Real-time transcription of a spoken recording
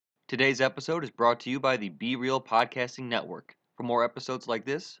Today's episode is brought to you by the Be Real Podcasting Network. For more episodes like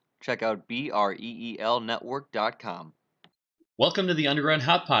this, check out BREELnetwork.com. Welcome to the Underground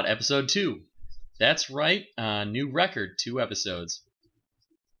Hot Pot, Episode 2. That's right, new record, 2 episodes.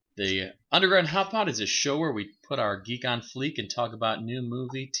 The Underground Hot Pot is a show where we put our geek on fleek and talk about new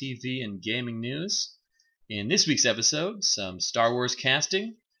movie, TV, and gaming news. In this week's episode, some Star Wars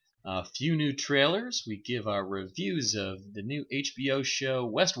casting, a few new trailers, we give our reviews of the new HBO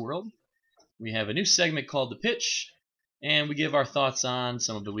show Westworld, we have a new segment called The Pitch, and we give our thoughts on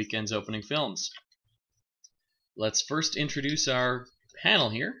some of the weekend's opening films. Let's first introduce our panel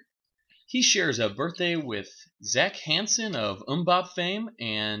here. He shares a birthday with Zach Hansen of MMMBop fame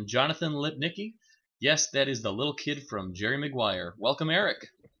and Jonathan Lipnicki. Yes, that is the little kid from Jerry Maguire. Welcome, Eric.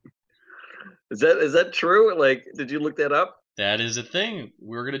 Is that true? Like, did you look that up? That is a thing.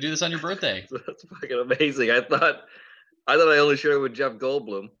 We're gonna do this on your birthday. That's fucking amazing. I thought I only shared it with Jeff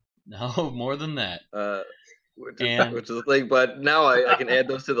Goldblum. No, more than that. Which is the thing. But now I can add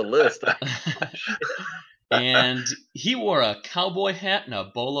those to the list. And he wore a cowboy hat and a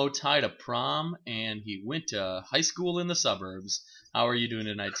bolo tie to prom, and he went to high school in the suburbs. How are you doing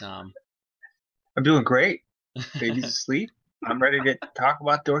tonight, Tom? I'm doing great. Baby's asleep. I'm ready to talk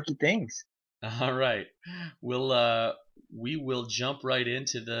about dorky things. All right. We will jump right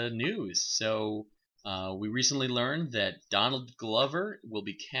into the news. So we recently learned that Donald Glover will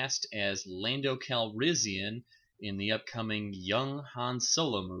be cast as Lando Calrissian in the upcoming Young Han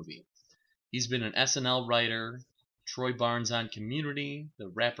Solo movie. He's been an SNL writer, Troy Barnes on Community, the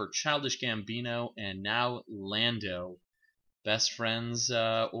rapper Childish Gambino, and now Lando. Best friends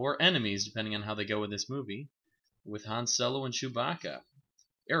or enemies, depending on how they go with this movie, with Han Solo and Chewbacca.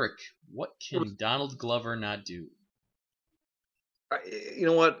 Eric, what can Donald Glover not do? You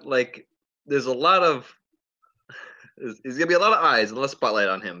know what? Like, there's a lot of... There's going to be a lot of eyes and a lot of spotlight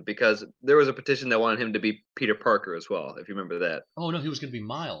on him because there was a petition that wanted him to be Peter Parker as well, if you remember that. Oh, no, he was going to be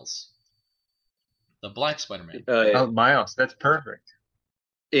Miles. The Black Spider-Man. Yeah. Oh, Miles, that's perfect.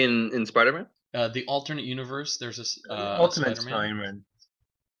 In Spider-Man? The alternate universe, there's Ultimate Spider-Man.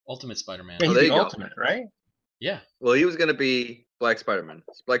 Ultimate Spider-Man. Yeah, he's there the you go. ultimate, right? Yeah. Well, he was going to be Black Spider-Man.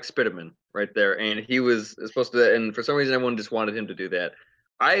 Black Spiderman right there. And he was supposed to... And for some reason, everyone just wanted him to do that.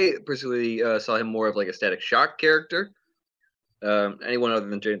 I personally saw him more of like a Static Shock character. Anyone other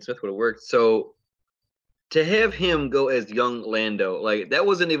than Jaden Smith would have worked. So... to have him go as young Lando, like, that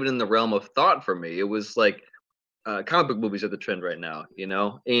wasn't even in the realm of thought for me. It was like comic book movies are the trend right now, you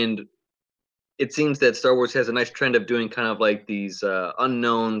know? And it seems that Star Wars has a nice trend of doing kind of like these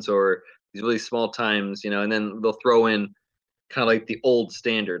unknowns or these really small times, you know, and then they'll throw in kind of like the old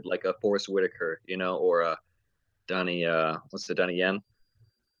standard, like a Forrest Whitaker, you know, or a Donnie Yen.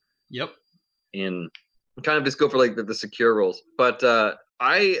 Yep. And kind of just go for like the secure roles. But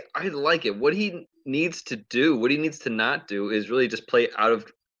I like it. What he needs to do, what he needs to not do is really just play out of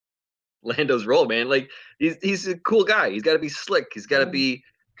Lando's role, man. Like, he's a cool guy. He's got to be slick. He's got to be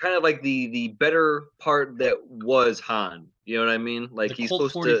kind of like the better part that was Han. You know what I mean? Like, the he's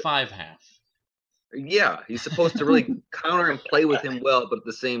Colt supposed 45 to. half. Yeah, he's supposed to really counter and play with him well, but at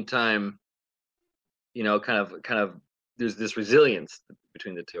the same time, you know, kind of there's this resilience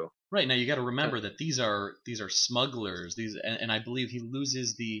between the two. Right, now you got to remember that these are smugglers. And I believe he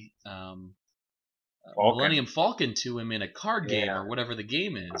loses the Millennium Falcon to him in a card game or whatever the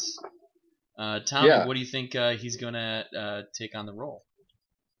game is. Tom, what do you think he's gonna take on the role?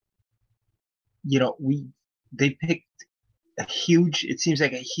 You know, they picked it seems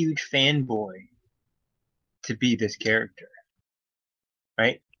like a huge fanboy to be this character,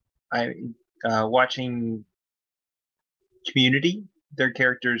 right? Watching Community, their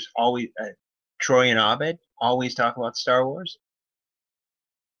characters always, Troy and Abed, always talk about Star Wars.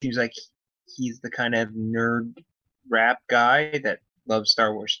 Seems like he's the kind of nerd rap guy that loves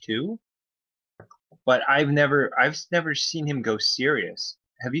Star Wars too. But I've never seen him go serious.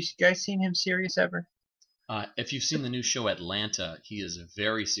 Have you guys seen him serious ever? If you've seen the new show Atlanta, he is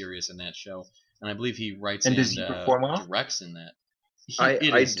very serious in that show, and I believe he writes and does he perform well? Directs in that.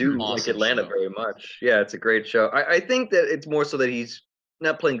 I do like Atlanta very much. Yeah, it's a great show. I think that it's more so that he's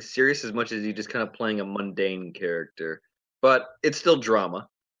not playing serious as much as he's just kind of playing a mundane character, but it's still drama.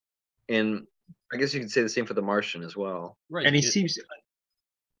 And I guess you could say the same for The Martian as well. Right. And he seems...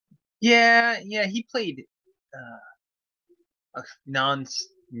 Yeah, he played a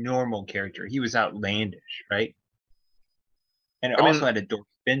non-normal character. He was outlandish, right? And it also had a dork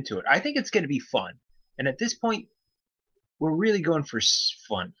spin to it. I think it's going to be fun. And at this point, we're really going for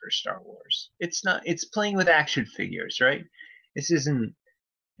fun for Star Wars. It's playing with action figures, right? This isn't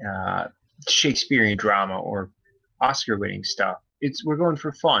Shakespearean drama or Oscar-winning stuff. we're going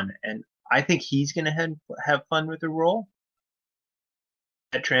for fun, and I think he's gonna have fun with the role.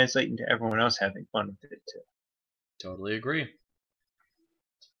 That translate into everyone else having fun with it too. Totally agree.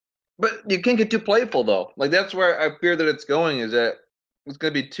 But you can't get too playful though. Like that's where I fear that it's going, is that it's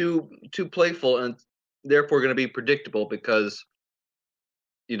going to be too playful and therefore going to be predictable, because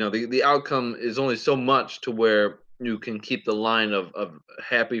the outcome is only so much to where you can keep the line of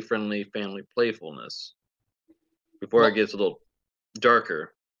happy, friendly family playfulness before it gets a little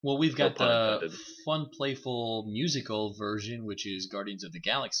darker. Well, we've No got pun the intended. fun, playful musical version, which is Guardians of the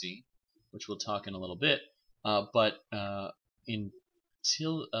Galaxy, which we'll talk in a little bit. But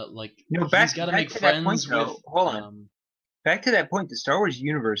until like he's got to make to that point, friends though, with. hold on. Back to that point, the Star Wars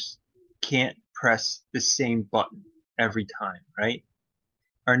universe can't press the same button every time, right?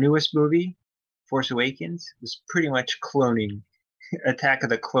 Our newest movie, Force Awakens, was pretty much cloning Attack of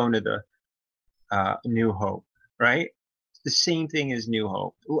the Clone of the New Hope, right? The same thing as New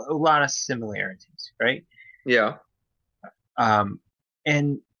Hope. A lot of similarities, right? Yeah. And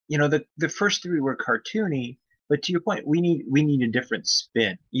the first three were cartoony, but to your point, we need a different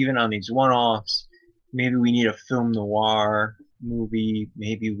spin, even on these one-offs. Maybe we need a film noir movie.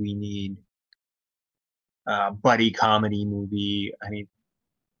 Maybe we need a buddy comedy movie. I mean,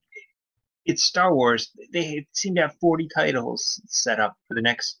 it's Star Wars. They seem to have 40 titles set up for the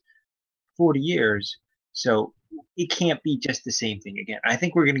next 40 years. So it can't be just the same thing again. I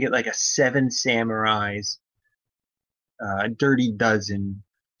think we're going to get like a Seven Samurais, Dirty Dozen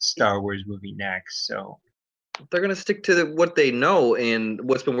Star Wars movie next. So they're going to stick to what they know and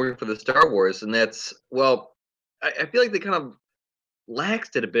what's been working for the Star Wars. And that's, well, I feel like they kind of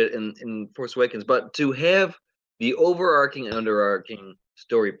laxed it a bit in Force Awakens, but to have the overarching and underarching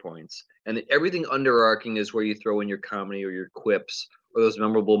story points, and everything underarching is where you throw in your comedy or your quips or those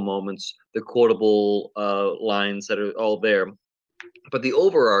memorable moments, the quotable lines that are all there. But the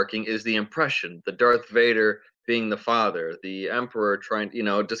overarching is the impression, the Darth Vader being the father, the Emperor trying,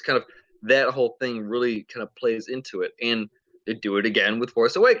 just kind of that whole thing really kind of plays into it. And they do it again with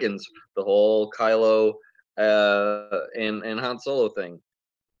Force Awakens, the whole Kylo and Han Solo thing.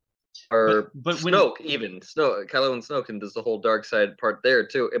 Or but Snoke, Kylo and Snoke, and there's the whole dark side part there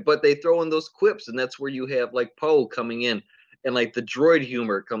too. But they throw in those quips, and that's where you have like Poe coming in, and like the droid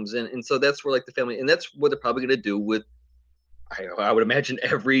humor comes in, and so that's where like the family, and that's what they're probably going to do with, I would imagine,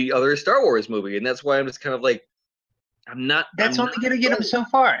 every other Star Wars movie, and that's why I'm just kind of like, That's only going to get them so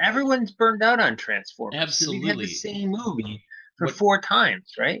far. Everyone's burned out on Transformers. Absolutely. We've had the same movie for 4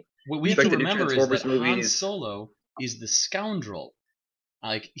 times, right? What we have to remember is that Han Solo is the scoundrel.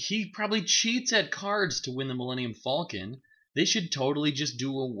 Like, he probably cheats at cards to win the Millennium Falcon. They should totally just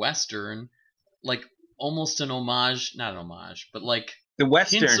do a Western, like almost an homage, not an homage, but like the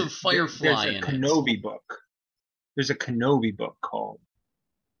Western, hints of Firefly in it. There's a Kenobi book. There's a Kenobi book called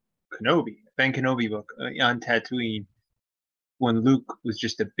Kenobi, Ben Kenobi book on Tatooine when Luke was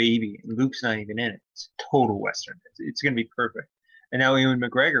just a baby, and Luke's not even in it. It's a total Western. It's going to be perfect. And now Ewan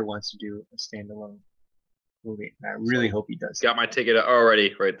McGregor wants to do a standalone movie. And I really hope he does. Got my ticket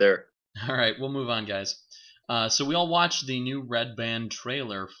already right there. All right, we'll move on, guys. So we all watched the new Red Band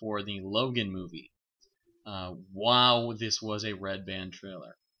trailer for the Logan movie. Wow, this was a Red Band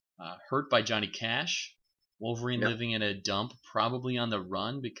trailer. Hurt by Johnny Cash. Wolverine living in a dump, probably on the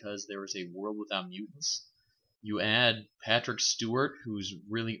run because there was a world without mutants. You add Patrick Stewart, who's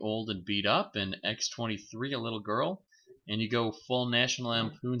really old and beat up, and X-23, a little girl, and you go full National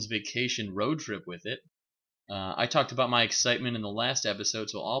Lampoon's Vacation road trip with it. I talked about my excitement in the last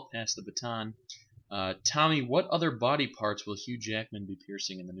episode, so I'll pass the baton. Tommy, what other body parts will Hugh Jackman be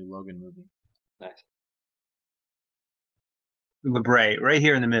piercing in the new Logan movie? Nice. LeBray, right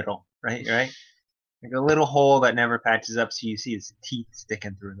here in the middle, right? Like a little hole that never patches up, so you see his teeth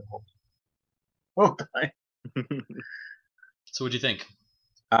sticking through the hole. Oh, God. So what do you think?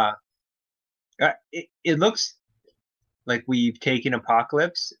 It looks like we've taken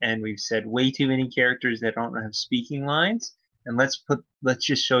Apocalypse and we've said way too many characters that don't have speaking lines, and let's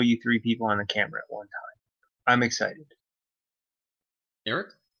just show you 3 people on the camera at one time. I'm excited. Eric?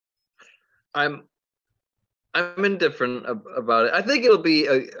 I'm indifferent about it. I think it'll be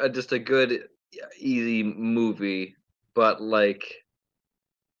just a good, easy movie, but like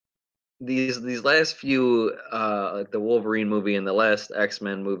these last few, like the Wolverine movie and the last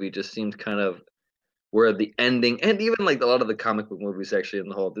X-Men movie, just seemed kind of where the ending, and even like a lot of the comic book movies actually in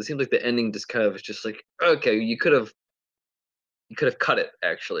the whole, it seems like the ending just kind of is just like, okay, you could have cut it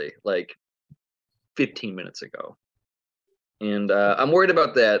actually like 15 minutes ago, and I'm worried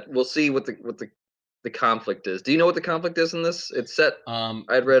about that. We'll see what the conflict is. Do you know what the conflict is in this? It's set.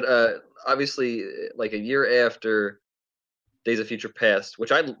 I'd read obviously like a year after Days of Future Past,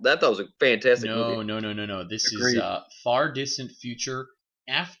 which I thought was a fantastic movie. No. This Agreed. is Far Distant Future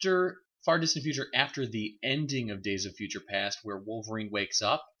after the ending of Days of Future Past, where Wolverine wakes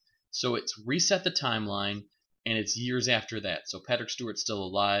up. So it's reset the timeline, and it's years after that. So Patrick Stewart's still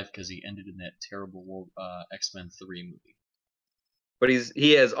alive because he ended in that terrible X-Men 3 movie. But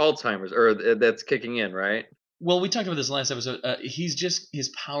he has Alzheimer's, or that's kicking in, right? Well, we talked about this last episode.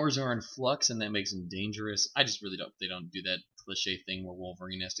 His powers are in flux, and that makes him dangerous. I just really don't. They don't do that cliche thing where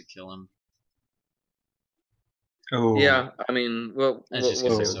Wolverine has to kill him. Oh. Yeah, I mean, well, That's just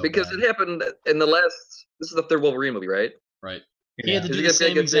we'll gonna see. be so Because bad. it happened in the last. This is the third Wolverine movie, right? Right. Yeah. He had to Is do it the gonna be same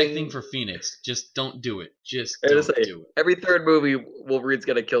like a exact thing- thing for Phoenix. Just don't do it. Just I was don't gonna say, do it. every third movie, Wolverine's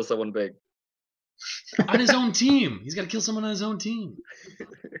gonna kill someone big. On his own team. He's got to kill someone on his own team.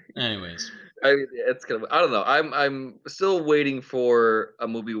 Anyways. I mean, it's kind of. I don't know. I'm still waiting for a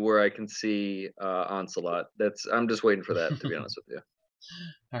movie where I can see Onslaught. I'm just waiting for that, to be honest with you.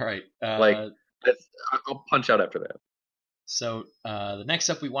 All right. Like- I'll punch out after that. So the next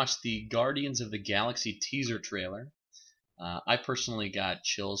up, we watched the Guardians of the Galaxy teaser trailer. I personally got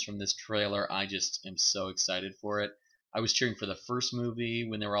chills from this trailer. I just am so excited for it. I was cheering for the first movie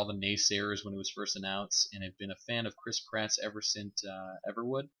when there were all the naysayers when it was first announced, and I've been a fan of Chris Pratt's ever since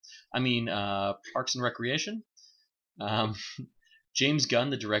Parks and Recreation. James Gunn,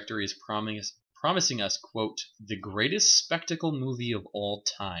 the director, is promising us, quote, the greatest spectacle movie of all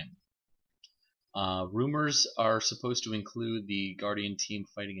time. Rumors are supposed to include the Guardian team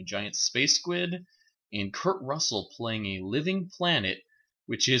fighting a giant space squid, and Kurt Russell playing a living planet,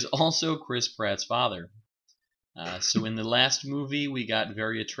 which is also Chris Pratt's father. So in the last movie, we got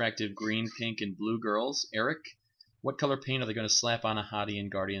very attractive green, pink, and blue girls. Eric, what color paint are they going to slap on a hottie in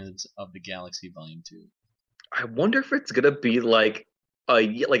Guardians of the Galaxy Volume 2? I wonder if it's gonna be like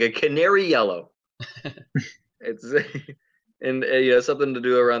a canary yellow. It's and something to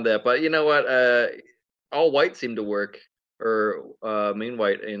do around that. But you know what? All white seemed to work, or main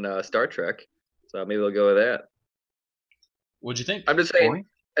white in Star Trek. So maybe we'll go with that. What'd you think? I'm just saying, Point?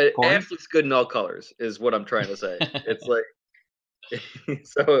 Ash looks good in all colors, is what I'm trying to say. It's like,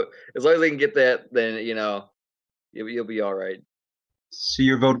 so as long as they can get that, then you'll be all right. So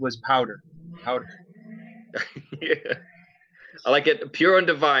your vote was powder. Powder. Yeah. I like it, pure and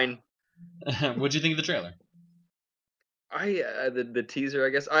divine. What'd you think of the trailer? The teaser, I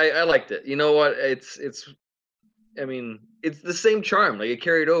guess I liked it. You know what? I mean, it's the same charm. Like, it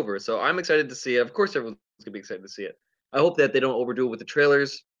carried over. So I'm excited to see it. Of course, everyone's gonna be excited to see it. I hope that they don't overdo it with the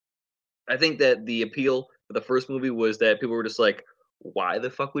trailers. I think that the appeal for the first movie was that people were just like, why the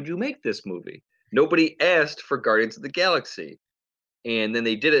fuck would you make this movie? Nobody asked for Guardians of the Galaxy. And then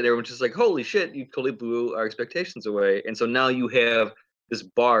they did it. Everyone's just like, holy shit, you totally blew our expectations away. And so now you have this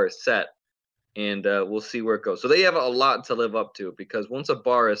bar set, and we'll see where it goes. So they have a lot to live up to, because once a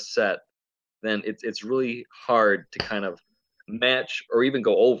bar is set, then it's really hard to kind of match or even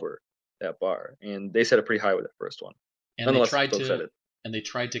go over that bar. And they set it pretty high with the first one. And they Nonetheless, I'm tried so to excited.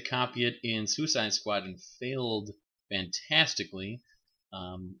 tried to copy it in Suicide Squad and failed fantastically.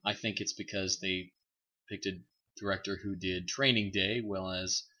 I think it's because they picked a director who did Training Day,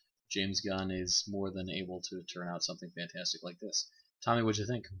 whereas James Gunn is more than able to turn out something fantastic like this. Tommy, what'd you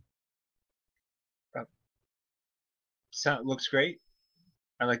think? Looks great.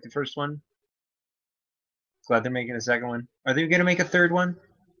 I like the first one. Glad they're making a second one. Are they going to make a third one?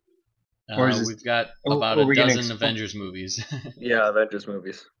 Or is this- We've got Oh, about are a we gonna dozen Avengers movies. Yeah, Avengers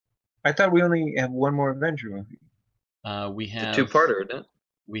movies. I thought we only have one more Avenger movie. We It's have a two-parter, isn't it?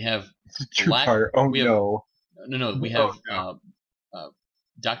 We have It's a two-parter. Oh we have- no. no. We Oh, have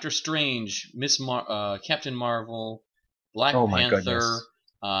Doctor Strange, Captain Marvel, Black Oh my Panther, goodness.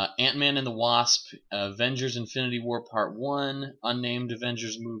 Ant-Man and the Wasp, Avengers: Infinity War Part 1, unnamed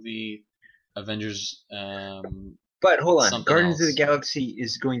Avengers movie, Avengers. But hold on. Something Guardians of the else. Galaxy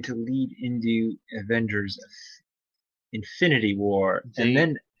is going to lead into Avengers Infinity War. They- And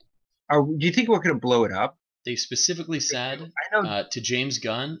then do you think we're going to blow it up? They specifically said I know. to James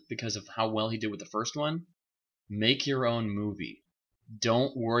Gunn, because of how well he did with the first one, make your own movie.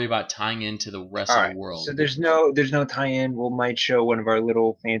 Don't worry about tying into the rest All of right. the world. So there's no tie-in. We might show one of our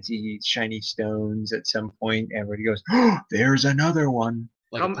little fancy shiny stones at some point, and everybody goes, "Oh, there's another one."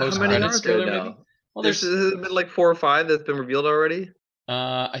 Like How a many post-credits are there trailer, now? maybe. Well, There's there's. been like 4 or 5 that's been revealed already.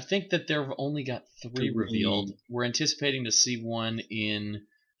 I think that they've only got 3 Three. revealed. We're anticipating to see one in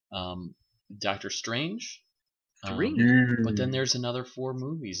Doctor Strange. 3? But then Mm. there's another 4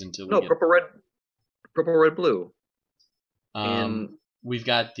 movies until we No, get. purple, red, blue. Um, we've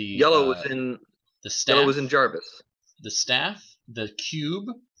got the Yellow was in the staff. Yellow was in Jarvis. The staff, the cube,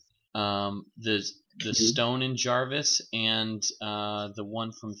 the the stone in Jarvis, and the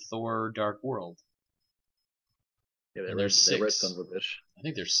one from Thor: Dark World. Yeah, And there's they read 6. sons of a bitch. I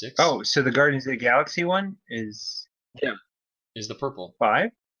think there's 6. Oh, so the Guardians of the Galaxy one is Is the purple? 5?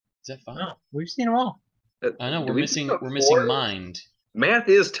 Is that 5? Oh, we've seen them all. I know Do we're we missing pick up we're missing 4? Mind. Math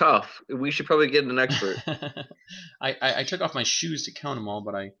is tough. We should probably get an expert. I took off my shoes to count them all,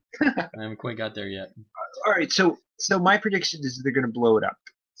 but I haven't quite got there yet. All right, so my prediction is they're gonna blow it up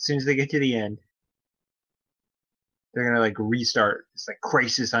as soon as they get to the end. They're gonna like restart. It's like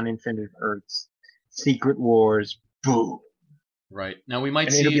Crisis on Infinite Earths, Secret Wars, boom, Right. Now we might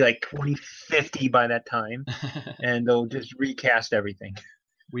and see it'll be like 2050 by that time, and they'll just recast everything.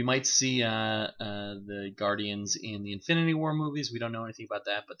 we might see the Guardians in the Infinity War movies. We don't know anything about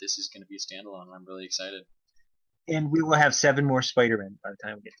that, but this is going to be a standalone, and I'm really excited. And we will have 7 more Spider-Man by the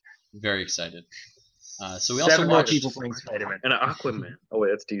time we get there. Very excited. So we 7 also more watched. people playing Spider-Man. And Aquaman. Oh wait,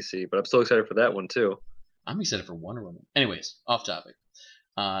 that's DC, but I'm still excited for that one too. I'm excited for Wonder Woman. Anyways, off topic.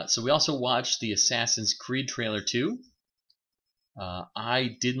 So we also watched the Assassin's Creed trailer 2.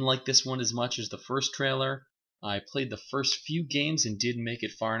 I didn't like this one as much as the first trailer. I played the first few games and didn't make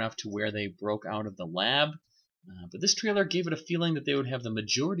it far enough to where they broke out of the lab. But this trailer gave it a feeling that they would have the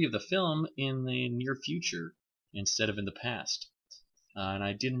majority of the film in the near future instead of in the past. And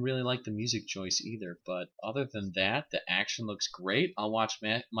I didn't really like the music choice either. But other than that, the action looks great. I'll watch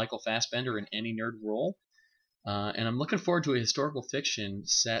Michael Fassbender in any nerd role. And I'm looking forward to a historical fiction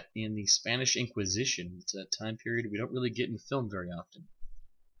set in the Spanish Inquisition. It's a time period we don't really get in film very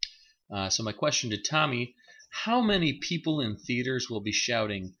often. So my question to Tommy, how many people in theaters will be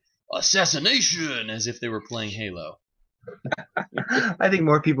shouting, "Assassination!" as if they were playing Halo? I think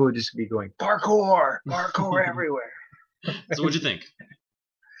more people would just be going, parkour everywhere. So what'd you think?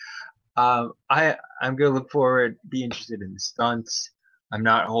 I'm gonna look forward, be interested in the stunts. I'm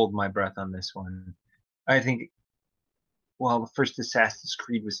not holding my breath on this one. I think, well, the first Assassin's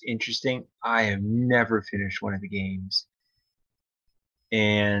Creed was interesting. I have never finished one of the games,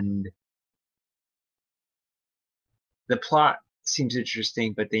 and the plot seems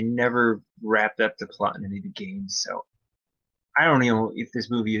interesting, but they never wrapped up the plot in any of the games. So I don't know if this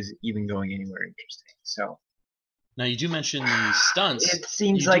movie is even going anywhere interesting. So Now you do mention the stunts. it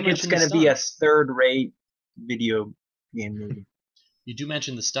seems You do like it's mention the going to be a stunts. third-rate video game movie. You do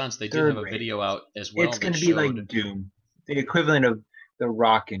mention the stunts. They did Third have a rate. video out as well. It's going that to be showed... like Doom, the equivalent of The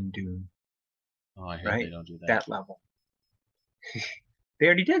Rock in Doom, Oh, I hate right? they don't do that. that level. They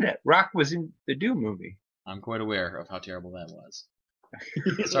already did that. Rock was in the Doom movie. I'm quite aware of how terrible that was.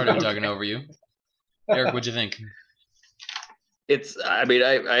 Sorry to be talking over you. Eric, what'd you think? I mean,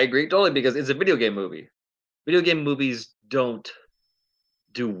 I agree totally because it's a video game movie. Video game movies don't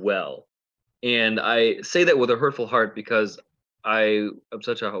do well. And I say that with a hurtful heart because I am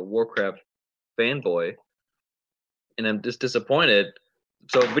such a Warcraft fanboy and I'm just disappointed.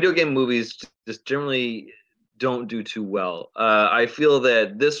 So video game movies just generally don't do too well. I feel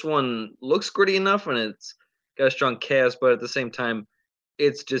that this one looks gritty enough and it's got a strong cast, but at the same time,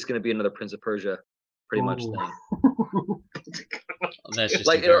 it's just going to be another Prince of Persia, pretty much Ooh. thing. That's just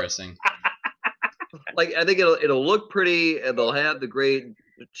Like, embarrassing. Like I think it'll look pretty and they'll have the great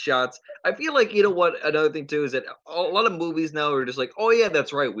shots. I feel like you know what another thing too is that a lot of movies now are just like, oh yeah,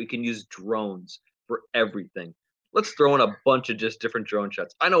 that's right, we can use drones for everything. Let's throw in a bunch of just different drone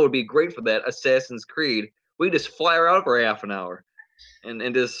shots. I know it would be great for that Assassin's Creed. We just fly around for half an hour and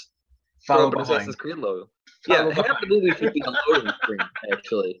just throw Follow up an behind. Assassin's Creed logo. Follow Yeah, half the movie should be on loading screen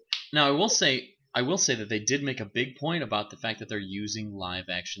actually. Now I will say that they did make a big point about the fact that they're using live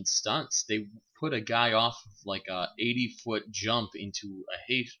action stunts. They put a guy off of like a 80-foot jump into a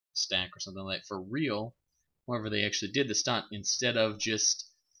haystack or something like that for real. However, they actually did the stunt instead of just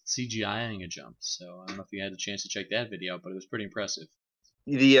CGIing a jump. So I don't know if you had the chance to check that video out, but it was pretty impressive.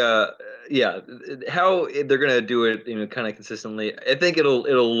 The yeah, how they're gonna do it, you know, kind of consistently. I think it'll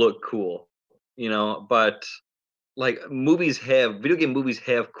look cool, you know. But like video game movies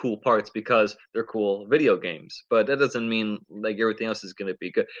have cool parts because they're cool video games. But that doesn't mean like everything else is gonna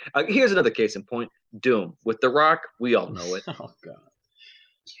be good. Here's another case in point: Doom with The Rock. We all know it. Oh god.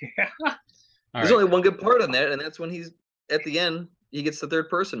 Yeah. All There's right. only one good part on that, and that's when he's at the end. He gets the third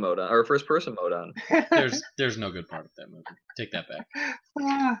person mode on or first person mode on. There's no good part of that movie. Take that back.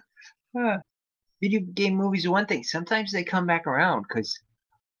 Video game movies are one thing. Sometimes they come back around because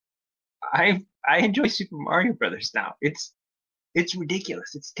I enjoy Super Mario Brothers now. It's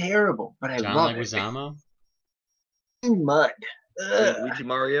ridiculous. It's terrible, but I John love it. Leguizamo? Mud. Ugh. Luigi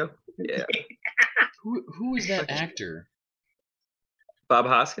Mario. Yeah. Who is that actor? Bob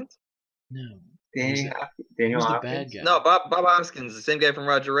Hoskins. No. Daniel Who's the Hopkins. bad guy? No, Bob Hoskins, the same guy from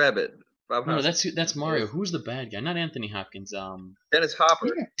Roger Rabbit. Bob No, Hoskins. that's Mario. Who's the bad guy? Not Anthony Hopkins. Dennis Hopper.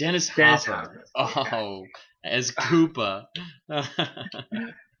 Yeah. Dennis Dennis Hopper. Hopper. Oh, as Koopa.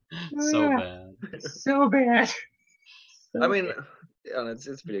 So Ah, bad. so bad. So I mean, bad. yeah,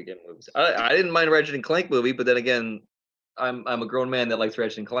 it's video game movies. I didn't mind Ratchet and Clank movie, but then again, I'm a grown man that likes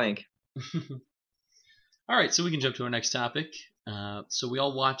Ratchet and Clank. All right, so we can jump to our next topic. So we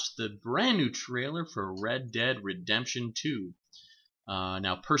all watched the brand new trailer for Red Dead Redemption 2.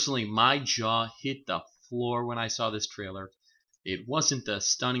 Now, personally, my jaw hit the floor when I saw this trailer. It wasn't the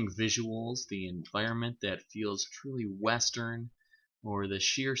stunning visuals, the environment that feels truly Western, or the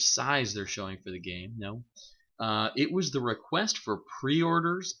sheer size they're showing for the game. No. It was the request for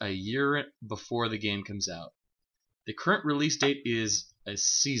pre-orders a year before the game comes out. The current release date is a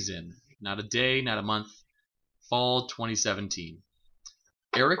season, not a day, not a month. Fall 2017.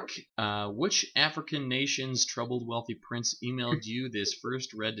 Eric, which African nation's troubled wealthy prince emailed you this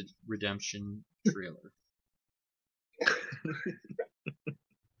first Red Dead Redemption trailer?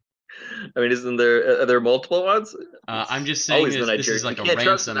 I mean, are there multiple ones? I'm just saying Always the this is Nigerians. like You a can't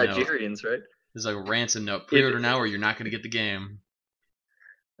trust the ransom note. Nigerians, right? This is like a ransom note. Pre-order now, or you're not going to get the game.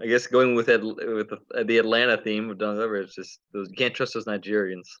 I guess going with the Atlanta theme of Don Glover, it's just those you can't trust those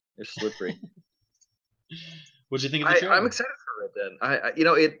Nigerians. They're slippery. What'd you think of the trailer? I'm excited for Red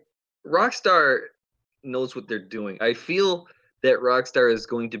Dead. Rockstar knows what they're doing. I feel that Rockstar is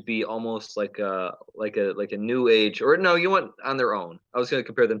going to be almost like a new age, or no, you want on their own. I was going to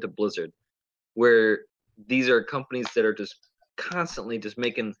compare them to Blizzard, where these are companies that are just constantly just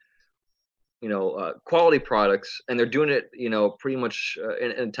making quality products, and they're doing it pretty much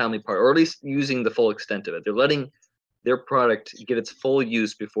in a timely part, or at least using the full extent of it. They're letting their product get its full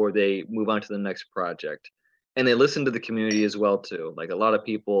use before they move on to the next project, and they listen to the community as well too. Like a lot of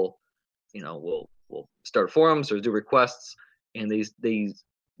people will start forums or do requests, and these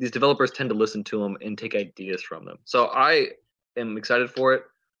developers tend to listen to them and take ideas from them. So I am excited for it.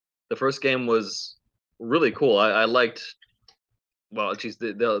 The first game was really cool. I liked. Well, geez,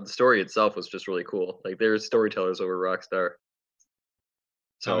 the story itself was just really cool. Like they're storytellers over Rockstar.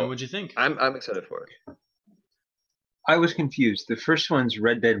 Tell me So what'd you think. I'm excited for it. I was confused. The first one's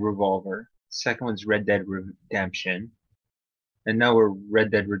Red Dead Revolver. Second one's Red Dead Redemption. And now we're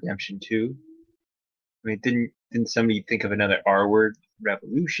Red Dead Redemption 2. I mean, didn't somebody think of another R word?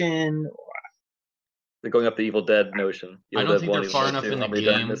 Revolution? They're going up the Evil Dead notion. I Evil don't Dead think they're 1, far Evil enough Dead in 2, the Army of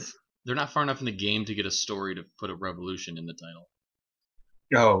game. Darkness. They're not far enough in the game to get a story to put a revolution in the title.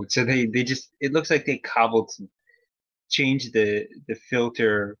 Oh, so they just, it looks like they cobbled some, changed the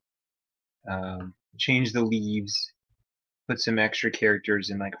filter, changed the leaves, put some extra characters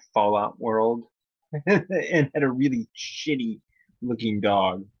in like a Fallout world, and had a really shitty looking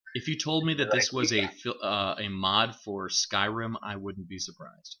dog. If you told me that this was a mod for Skyrim, I wouldn't be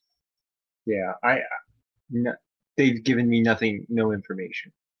surprised. Yeah, they've given me no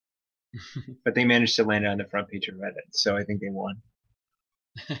information. But they managed to land on the front page of Reddit, so I think they won.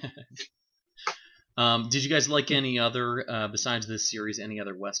 Did you guys like any other, besides this series, any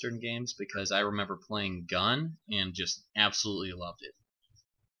other Western games? Because I remember playing Gun and just absolutely loved it.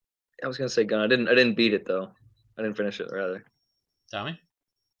 I was gonna say Gun. I didn't beat it though. I didn't finish it rather. Tommy?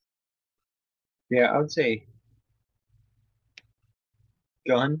 Yeah, I would say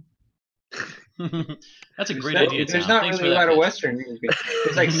Gun. That's a great Well, idea, There's Tom. not Thanks really for a that lot of pitch. Western movies.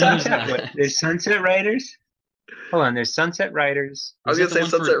 There's like No, Sunset. there's not. There's Sunset Riders. Hold on, there's Sunset Riders. I was Was that gonna the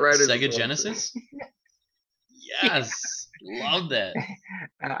say one Sunset for Riders. Sega is one, too. Genesis? Yes, love that.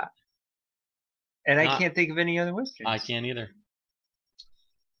 And I Not- can't think of any other Westerns. I can't either.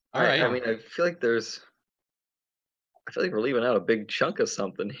 All right. I mean, I feel like we're leaving out a big chunk of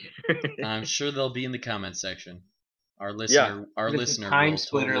something here. I'm sure they'll be in the comments section. Our Yeah. listener, There's listener Time will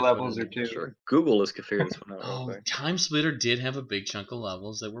Splitter totally put levels it or in. two. Sure. Google has figured this one out. real Oh, quick. Time Splitter did have a big chunk of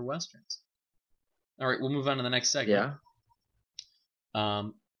levels that were westerns. All right, we'll move on to the next segment. Yeah.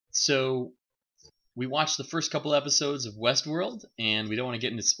 So we watched the first couple episodes of Westworld, and we don't want to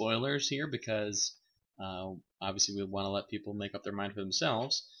get into spoilers here because obviously we want to let people make up their mind for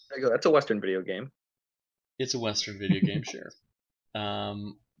themselves. There you go. That's a Western video game. It's a Western video game, sure.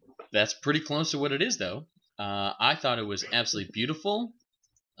 That's pretty close to what it is, though. I thought it was absolutely beautiful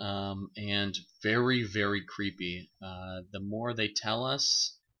and very, very creepy. The more they tell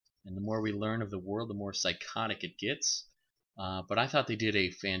us and the more we learn of the world, the more psychotic it gets. But I thought they did a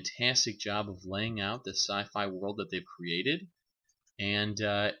fantastic job of laying out the sci-fi world that they've created. And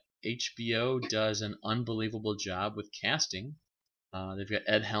HBO does an unbelievable job with casting. They've got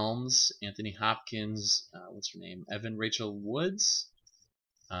Ed Helms, Anthony Hopkins, what's her name? Evan Rachel Woods,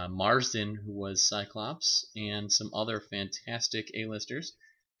 Marsden, who was Cyclops, and some other fantastic A-listers.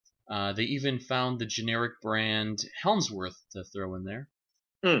 They even found the generic brand Helmsworth to throw in there.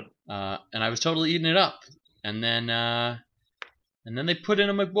 Hmm. And I was totally eating it up. And then they put in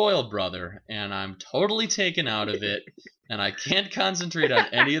a McBoyle brother, and I'm totally taken out of it. And I can't concentrate on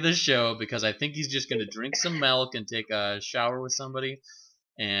any of the show because I think he's just going to drink some milk and take a shower with somebody,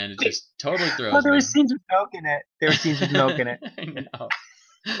 and it just totally throws Oh, there me. were scenes with milk in it. There were scenes with milk in it. I know.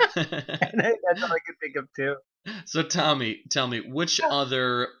 And that's all I could think of too. So Tommy, tell me, which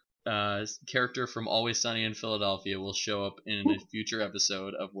other character from Always Sunny in Philadelphia will show up in a future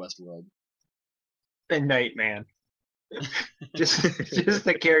episode of Westworld? The Nightman. just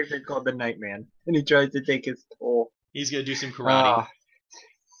a character called the Nightman, and he tries to take his toll. He's gonna do some karate.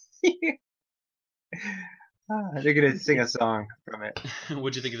 They're gonna sing a song from it.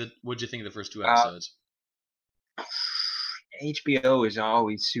 What'd you think of the first two episodes? HBO is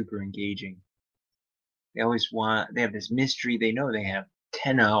always super engaging. They have this mystery. They know they have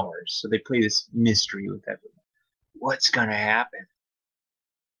 10 hours, so they play this mystery with everyone. What's gonna happen?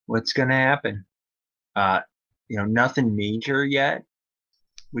 What's gonna happen? Nothing major yet,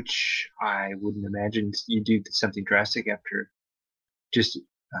 which I wouldn't imagine you do something drastic after just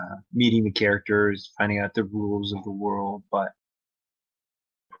meeting the characters, finding out the rules of the world. But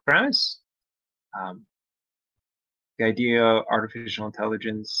premise, the idea of artificial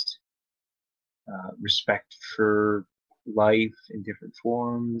intelligence, respect for life in different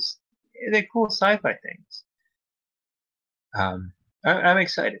forms, they're cool sci-fi things. I'm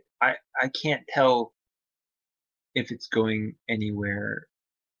excited. I can't tell if it's going anywhere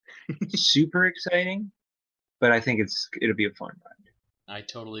super exciting, but I think it'll be a fun ride. I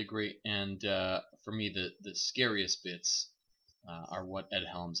totally agree. And for me, the scariest bits are what Ed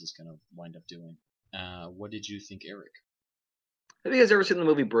Helms is going to wind up doing. What did you think, Eric? Have you guys ever seen the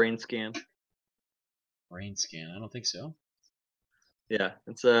movie Brain Scan? Brain Scan? I don't think so. Yeah,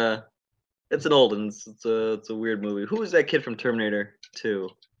 it's an old one. It's a weird movie. Who was that kid from Terminator 2?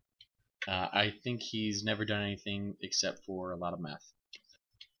 I think he's never done anything except for a lot of meth.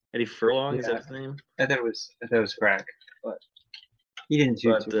 Eddie Furlong, is Yeah. that his name? I thought it was crack, but he didn't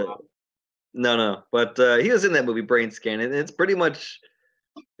do But too well. no. But he was in that movie Brain Scan, and it's pretty much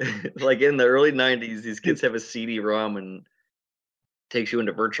like in the early '90s. These kids have a CD-ROM and takes you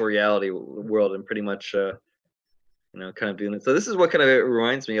into virtual reality world, and pretty much kind of doing it. So this is what kind of it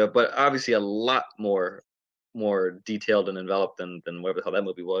reminds me of, but obviously a lot more detailed and enveloped than whatever the hell that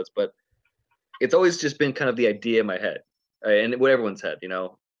movie was. But it's always just been kind of the idea in my head, and what everyone's had,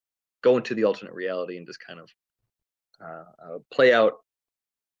 go into the alternate reality and just kind of play out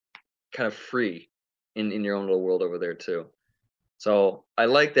kind of free in your own little world over there too. So I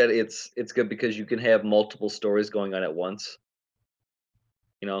like that it's good because you can have multiple stories going on at once.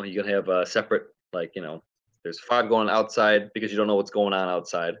 You can have a separate, there's 5 going outside because you don't know what's going on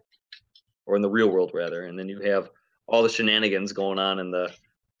outside, or in the real world rather, and then you have all the shenanigans going on in the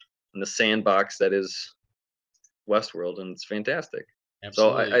sandbox that is Westworld, and it's fantastic.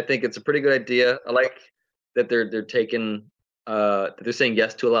 Absolutely. So I think it's a pretty good idea. I like that they're taking that they're saying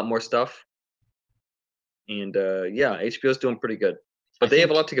yes to a lot more stuff, and HBO's doing pretty good, but they have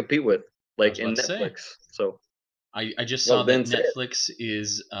a lot to compete with, like in Netflix. So I just saw that then say it. Netflix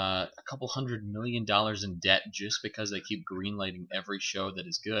is a couple $100 million in debt just because they keep greenlighting every show that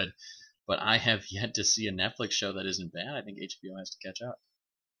is good. But I have yet to see a Netflix show that isn't bad. I think HBO has to catch up.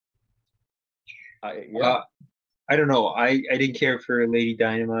 I don't know. I didn't care for Lady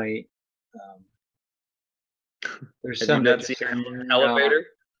Dynamite. There's Have some you that not just seen are Elevator?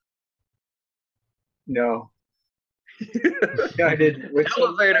 No. No, I didn't. Which one?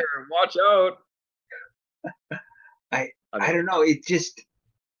 Elevator, watch out! I don't know. It just,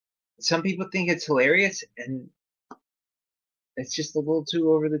 some people think it's hilarious, and it's just a little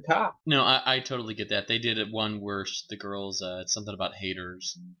too over the top. No, I totally get that. They did it one where the girls, it's something about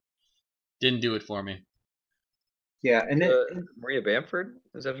haters. Didn't do it for me. Yeah, and then Maria Bamford,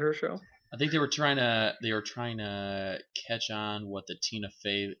 is that her show? I think they were trying to catch on what the Tina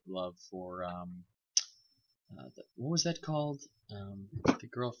Fey love for what was that called? The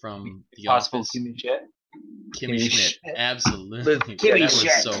girl from The Possible Office. Kimmy Schmidt. Kimmy Schmidt. Schmidt. Absolutely. Kimmy That was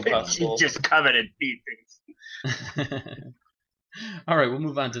Schmidt. so fun. She's just covered in beatings. All right, we'll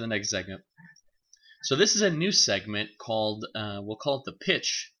move on to the next segment. So this is a new segment called, we'll call it The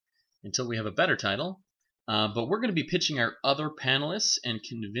Pitch until we have a better title. But we're going to be pitching our other panelists and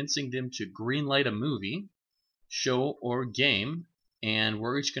convincing them to greenlight a movie, show, or game, and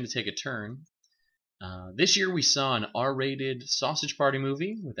we're each going to take a turn. This year we saw an R-rated Sausage Party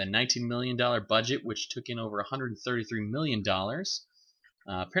movie with a $19 million budget, which took in over $133 million.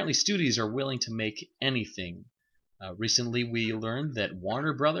 Apparently studios are willing to make anything Recently, we learned that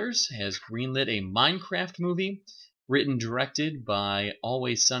Warner Brothers has greenlit a Minecraft movie written directed by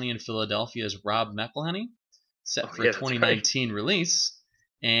Always Sunny in Philadelphia's Rob McElhenney, set for yeah, that's right. 2019 release.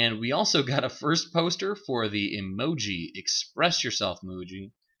 And we also got a first poster for the Emoji Express Yourself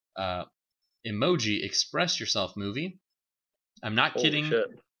movie. Emoji Express Yourself movie. I'm not Holy kidding. shit.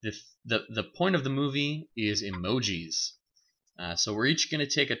 The point of the movie is emojis. So we're each going to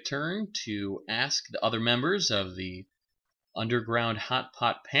take a turn to ask the other members of the Underground Hot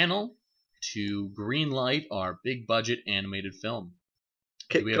Pot panel to greenlight our big budget animated film.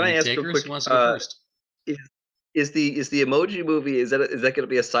 Do we have Can I any ask real takers? quick? Who wants to go first? Is the Emoji movie, is that going to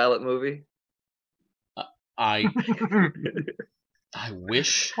be a silent movie? I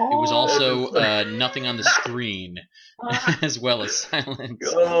wish it was also nothing on the screen as well as silence.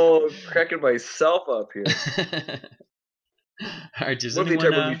 Oh, cracking myself up here. All right, does What if the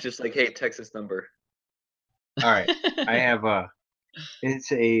anyone? entire movie's just like, hey, text this number? All right, I have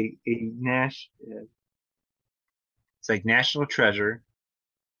it's a it's like National Treasure,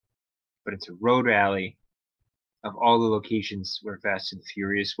 but it's a road rally of all the locations where Fast and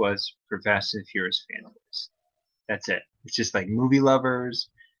Furious was for Fast and Furious fanboys. That's it. It's just like movie lovers,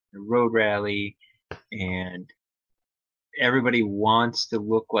 a road rally, and everybody wants to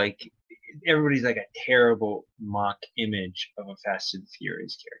look like everybody's like a terrible mock image of a Fast and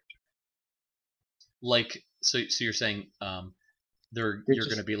Furious character. Like, so you're saying you're just-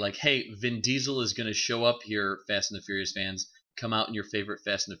 going to be like, hey, Vin Diesel is going to show up here, Fast and the Furious fans, come out in your favorite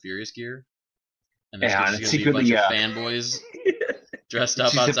Fast and the Furious gear, and there's Yeah, just and going to be a bunch secretly, of fanboys dressed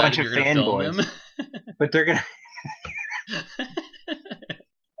It's up just a outside, bunch and of you're going to film fanboys. them. But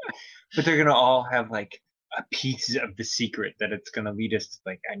they're gonna all have like a piece of the secret that it's gonna lead us to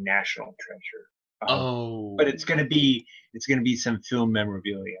like a national treasure. Oh, But it's gonna be some film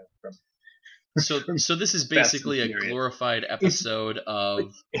memorabilia from. So this is Fast and basically a Furious. glorified episode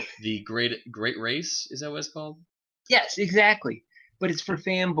of the Great Race. Is that what it's called? Yes, exactly. But it's for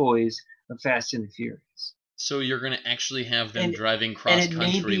fanboys of Fast and the Furious. So you're going to actually have them And- driving And cross it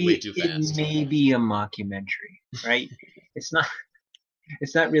may country be way too fast. it may be a mockumentary, right? It's not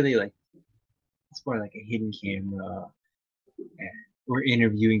really like, it's more like a hidden camera, and we're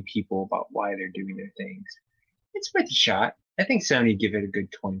interviewing people about why they're doing their things. It's worth a shot. I think Sony give it a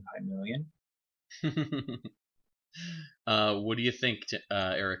good 25 million. What do you think,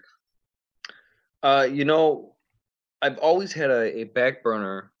 Eric? I've always had a back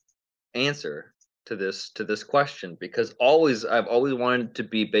burner answer to this question, because I've always wanted it to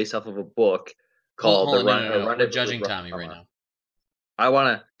be based off of a book called Hold on, The no. We're Rendezvous with judging Tommy right Rama. now. I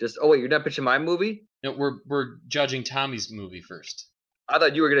want to just. Oh wait, you're not pitching my movie? No, we're judging Tommy's movie first. I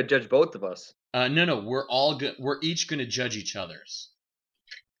thought you were going to judge both of us. No. We're each going to judge each other's.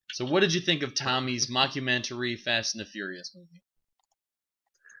 So what did you think of Tommy's mockumentary Fast and the Furious movie?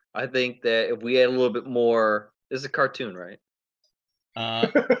 I think that if we had a little bit more, this is a cartoon, right?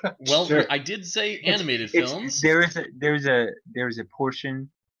 Well, Sure. I did say animated It's- films. There's a portion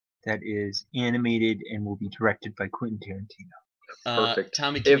that is animated and will be directed by Quentin Tarantino. Perfect.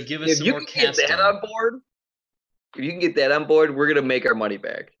 Tommy, can you give us some you more can get casting? that on board, if you can get that on board, we're gonna make our money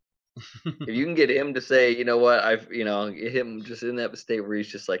back. If you can get him to say, you know what, get him just in that state where he's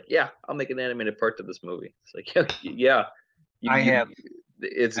just like, yeah, I'll make an animated part to this movie. It's like, yeah,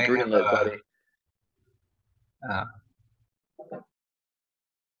 it's I greenlit, have, buddy.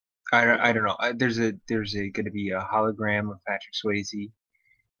 I don't know. There's going to be a hologram of Patrick Swayze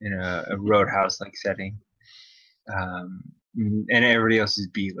in a Roadhouse like setting, and everybody else is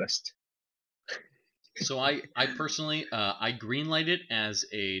B list. So I personally I greenlight it as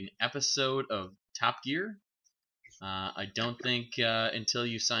an episode of Top Gear. I don't think until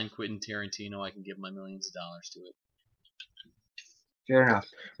you sign Quentin Tarantino, I can give my millions of dollars to it. Fair enough.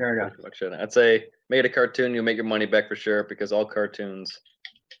 Pretty much it. I'd say make it a cartoon, you'll make your money back for sure, because all cartoons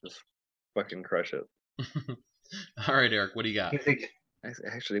just fucking crush it. All right, Eric, what do you got?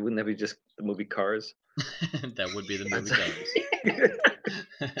 Actually, wouldn't that be just the movie Cars? That would be the movie Cars.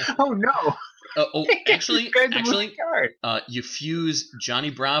 Oh no! Actually, Describe the movie Cars. you fuse Johnny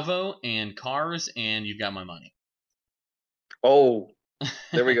Bravo and Cars, and you've got my money. Oh,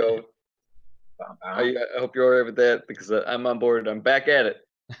 there we go. I hope you're all right with that, because I'm on board. I'm back at it.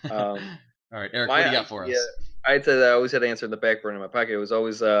 All right, Eric, what do you got for us? I'd say that I always had an answer in the back burner in my pocket. It was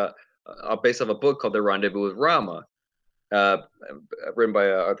always based off a book called The Rendezvous with Rama, written by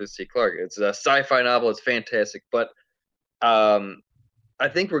Arthur C. Clarke. It's a sci-fi novel. It's fantastic, but I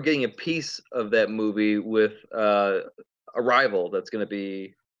think we're getting a piece of that movie with Arrival that's going to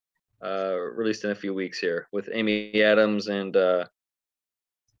be released in a few weeks here with Amy Adams and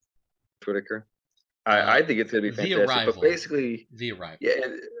Whitaker. I think it's gonna be The fantastic. Arrival. But basically, The Arrival. yeah,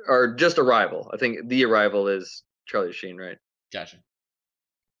 or just Arrival. I think The Arrival is Charlie Sheen, right? Gotcha.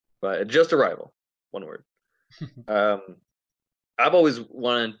 But just Arrival, one word. I've always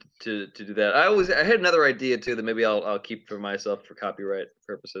wanted to do that. I had another idea too that maybe I'll keep for myself for copyright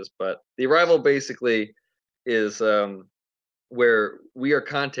purposes. But The Arrival basically is where we are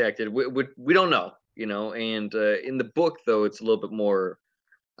contacted. We don't know, you know. And in the book, though, it's a little bit more,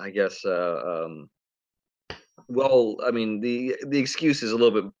 I guess. Well, I mean, the excuse is a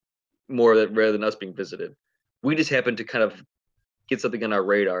little bit more that rather than us being visited, we just happen to kind of get something on our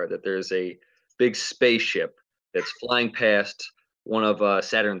radar that there's a big spaceship that's flying past one of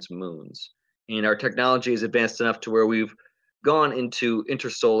Saturn's moons, and our technology is advanced enough to where we've gone into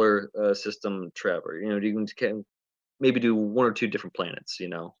intersolar system travel. You know, you can maybe do one or two different planets. You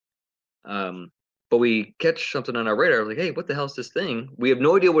know, but we catch something on our radar, like, hey, what the hell is this thing? We have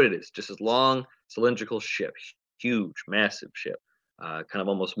no idea what it is. Just this long cylindrical ship, huge, massive ship, kind of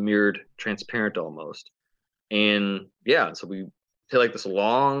almost mirrored, transparent almost. And yeah, so we take like this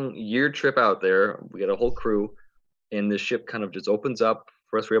long year trip out there. We got a whole crew, and this ship kind of just opens up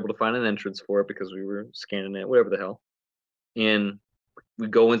for us. We're able to find an entrance for it because we were scanning it, whatever the hell. And we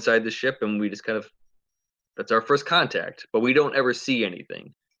go inside the ship, and we just kind of, that's our first contact, but we don't ever see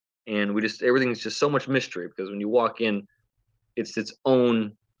anything. And we just, everything's just so much mystery because when you walk in, it's its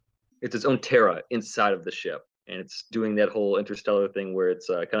own Terra inside of the ship, and it's doing that whole interstellar thing where it's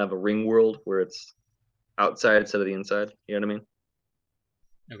kind of a ring world where it's outside instead of the inside. You know what I mean?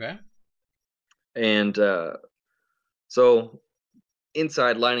 Okay. And so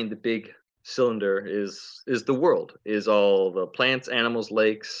inside, lining the big cylinder is the world, is all the plants, animals,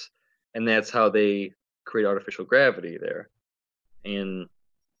 lakes, and that's how they create artificial gravity there. And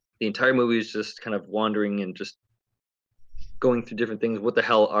the entire movie is just kind of wandering and just going through different things. What the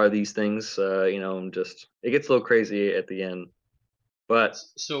hell are these things? You know, and just it gets a little crazy at the end. But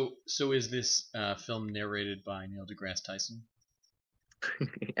So is this film narrated by Neil deGrasse Tyson?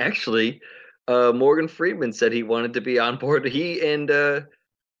 actually, Morgan Freeman said he wanted to be on board. He and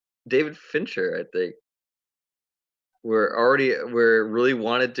David Fincher, I think, were really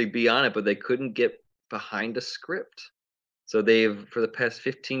wanted to be on it, but they couldn't get behind a script. So they've, for the past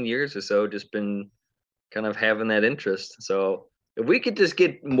 15 years or so, just been kind of having that interest. So if we could just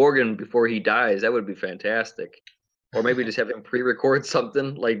get Morgan before he dies, that would be fantastic. Or maybe just have him pre-record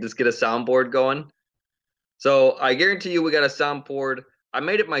something, like just get a soundboard going. So I guarantee you we got a soundboard. I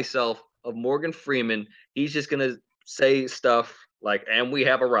made it myself of Morgan Freeman. He's just going to say stuff like, and we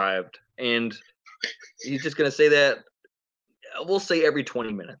have arrived. And he's just going to say that, we'll say every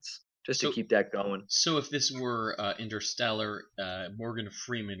 20 minutes, just to keep that going. So if this were Interstellar, Morgan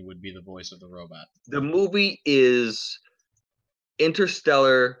Freeman would be the voice of the robot. The movie is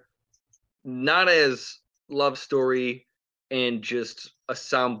Interstellar, not as love story and just a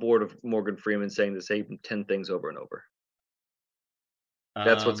soundboard of Morgan Freeman saying the same 10 things over and over.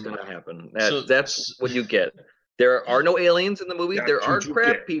 That's what's going to happen. That's what you get. There are no aliens in the movie. There are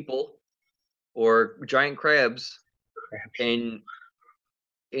crab people or giant crabs and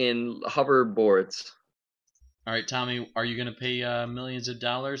in hoverboards. All right, Tommy, are you going to pay millions of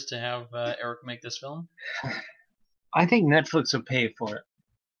dollars to have Eric make this film? I think Netflix will pay for it.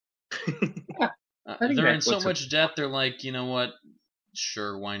 They're in so much debt. They're like, you know what?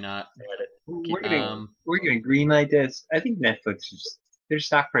 Sure, why not? We're gonna greenlight this. I think Netflix is, their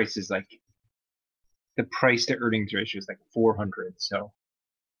stock price is like, the price to earnings ratio is like 400. So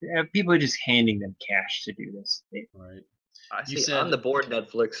yeah, people are just handing them cash to do this. Right. I see on the board,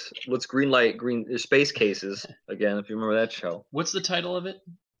 Netflix. Let's greenlight Space Cases again, if you remember that show. What's the title of it?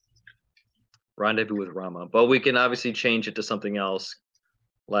 Rendezvous with Rama. But we can obviously change it to something else,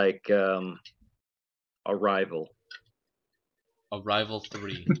 like Arrival. Arrival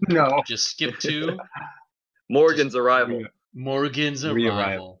 3. No. Just skip 2. Morgan's Arrival. Morgan's Arrival.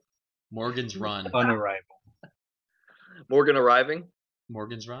 Re-arrival. Morgan's Run. Unarrival. Morgan Arriving.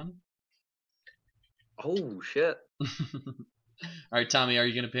 Morgan's Run. Oh shit. All right, Tommy, are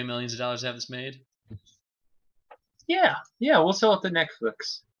you going to pay millions of dollars to have this made? Yeah, we'll sell it to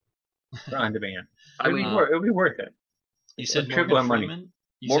Netflix for on demand. It'll be worth it. You said triple our money. Freeman.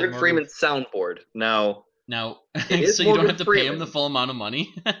 Morgan Freeman's soundboard. Now, so is you Morgan don't have to pay him Freeman. the full amount of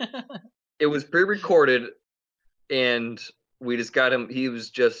money. It was pre-recorded, and we just got him. He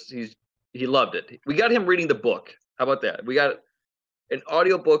loved it. We got him reading the book. How about that? We got an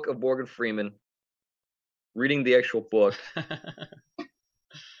audio book of Morgan Freeman reading the actual book,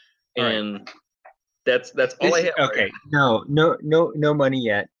 and that's all I have. Okay, no money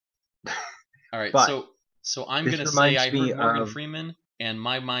yet. All right, But so I'm gonna say I heard Morgan Freeman, and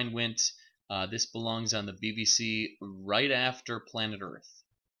my mind went This belongs on the BBC right after Planet Earth.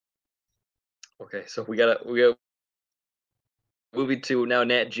 Okay, so we got movie to now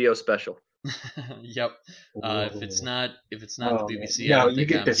Nat Geo special. Yep. If it's not Oh, the man. BBC, I No, don't you think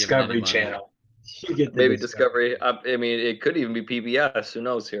get I'm giving any Discovery money. Channel. You get the Maybe Discovery. I mean, it could even be PBS. Who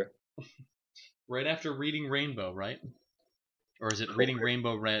knows here? Right after Reading Rainbow, right? Or is it Reading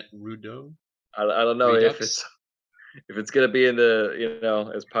Rainbow Rudo? I don't know Redux? if it's gonna be in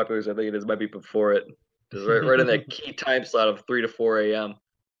the as popular as I think it is. Might be before it. Just right in that key time slot of 3 to 4 a.m.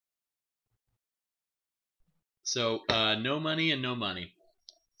 So no money and no money.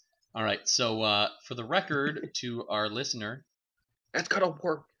 All right. So for the record, to our listener, That's gotta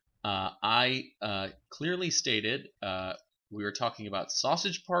work. I clearly stated we were talking about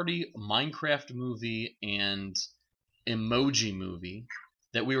Sausage Party, Minecraft movie, and Emoji Movie.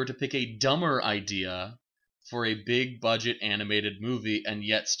 That we were to pick a dumber idea for a big budget animated movie and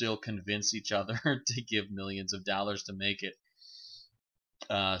yet still convince each other to give millions of dollars to make it.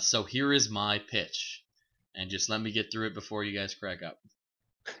 So here is my pitch. And just let me get through it before you guys crack up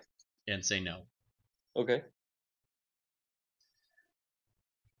and say no. Okay.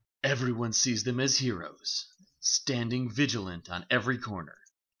 Everyone sees them as heroes, standing vigilant on every corner.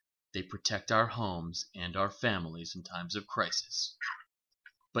 They protect our homes and our families in times of crisis.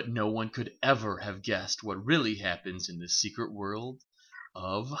 But no one could ever have guessed what really happens in the secret world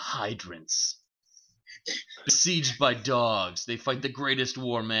of hydrants. Besieged by dogs, they fight the greatest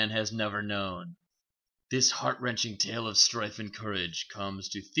war man has never known. This heart-wrenching tale of strife and courage comes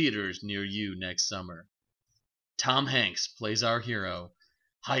to theaters near you next summer. Tom Hanks plays our hero,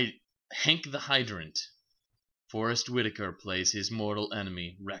 Hank the Hydrant. Forrest Whitaker plays his mortal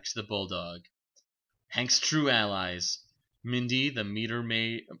enemy, Rex the Bulldog. Hank's true allies, Mindy the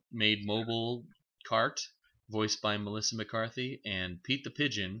meter-made mobile cart, voiced by Melissa McCarthy, and Pete the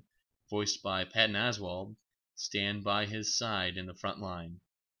Pigeon, voiced by Patton Oswalt, stand by his side in the front line.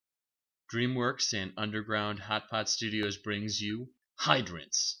 DreamWorks and Underground Hot Pot Studios brings you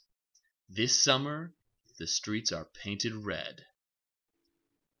Hydrants. This summer, the streets are painted red.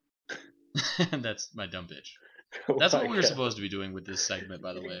 That's my dumb pitch. That's what we were supposed to be doing with this segment,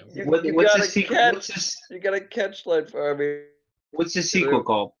 by the way. What's the sequel? You got a catch line for me. What's the sequel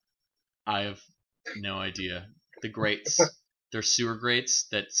called? I have no idea. The grates. They're sewer grates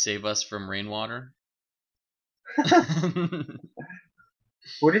that save us from rainwater.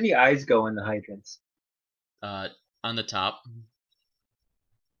 Where do the eyes go in the hydrants? On the top.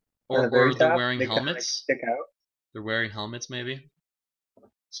 On the Or very they're top? wearing They kinda, like, helmets. stick out, They're wearing helmets, maybe.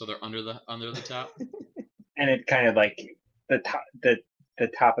 So they're under the top. and it kind of like the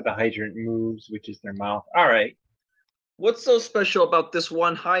top of the hydrant moves, which is their mouth. All right. What's so special about this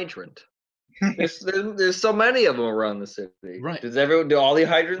one hydrant? There's so many of them around the city. Right. Do all the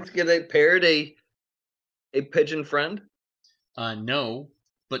hydrants get a pigeon friend? No,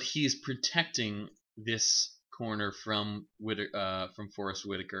 but he's protecting this corner from Forrest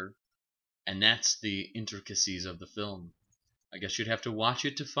Whitaker, and that's the intricacies of the film. I guess you'd have to watch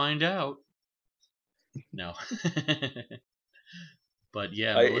it to find out. No. But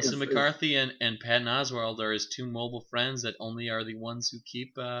yeah, Melissa McCarthy and Patton Oswalt are his two mobile friends that only are the ones who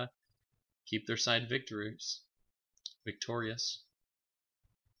keep their side victorious.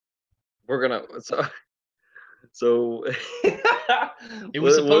 We're gonna so It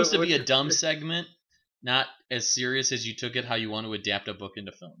was supposed to be a dumb segment, not as serious as you took it how you want to adapt a book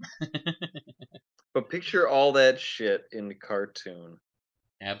into film. But picture all that shit in the cartoon.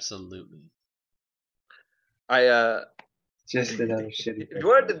 Absolutely. Just another shitty. If you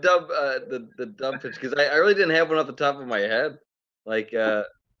wanted to dub the dub pitch, because I really didn't have one off the top of my head. Like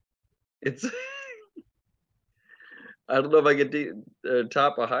it's I don't know if I could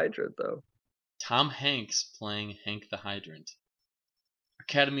top a hydrant though. Tom Hanks playing Hank the Hydrant.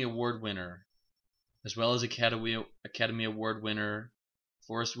 Academy Award winner, as well as Academy Award winner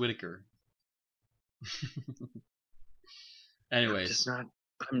Forrest Whitaker. Anyways,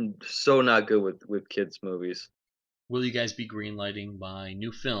 I'm so not good with kids movies. Will you guys be greenlighting my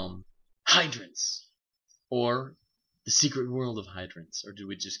new film, Hydrants, or The Secret World of Hydrants, or do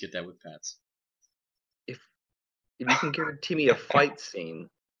we just get that with pets? If you can guarantee me a fight scene,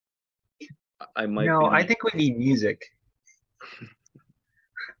 I might. No, I think we need music.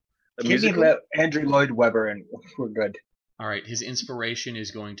 Give me Andrew Lloyd Webber, and we're good. All right, his inspiration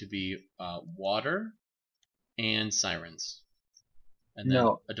is going to be water and sirens, and then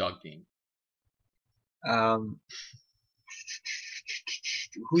a dog peeing.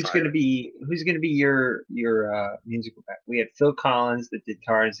 Who's gonna be your musical back? We had Phil Collins that did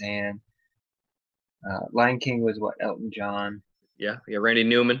Tarzan. Lion King was what? Elton John. Yeah, Randy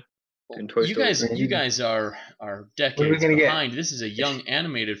Newman. in Toy You Story. guys, you guys are What are we decades gonna get? behind. This is a young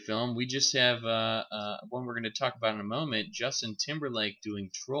animated film. We just have one we're going to talk about in a moment. Justin Timberlake doing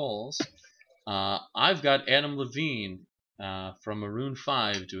Trolls. I've got Adam Levine from Maroon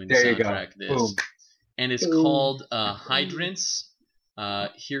 5 doing the There you go. soundtrack. This, Boom. and it's Boom. called Hydrants,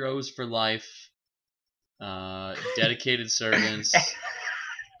 Heroes for Life, Dedicated Servants.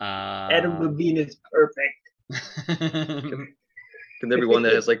 Adam Levine is perfect. Can there be one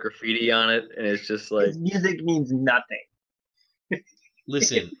that has like graffiti on it and it's just like His music means nothing.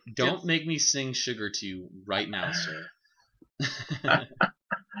 Listen, don't make me sing Sugar to you right now, sir.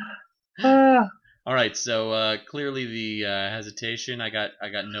 Ah, All right, so clearly the hesitation. I got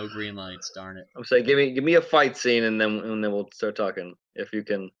no green lights. Darn it. I'm saying, give me a fight scene and then we'll start talking. If you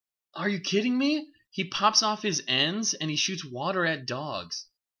can. Are you kidding me? He pops off his ends and he shoots water at dogs.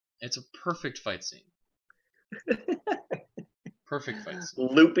 It's a perfect fight scene. Perfect fight scene.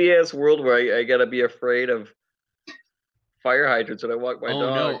 Loopy ass world where I gotta be afraid of fire hydrants when I walk my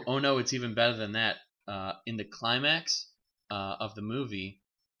dog. Oh no, it's even better than that. In the climax of the movie,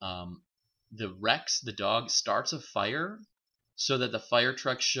 the Rex, the dog, starts a fire so that the fire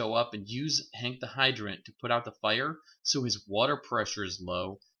trucks show up and use Hank the hydrant to put out the fire so his water pressure is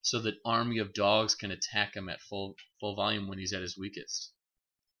low so that army of dogs can attack him at full volume when he's at his weakest.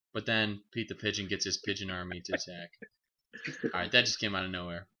 But then Pete the Pigeon gets his pigeon army to attack. Alright, that just came out of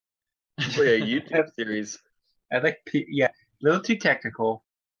nowhere. It's like a YouTube series. I like yeah, a little too technical,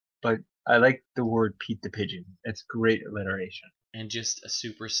 but I like the word Pete the Pigeon. It's great alliteration. And just a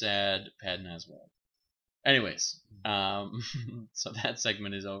super sad Patton Oswalt. Anyways, so that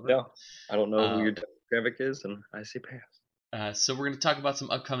segment is over. No, I don't know who your demographic is, and I say pass. So we're going to talk about some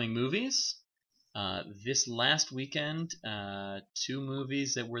upcoming movies. This last weekend, 2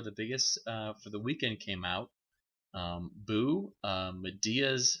 movies that were the biggest for the weekend came out. Boo,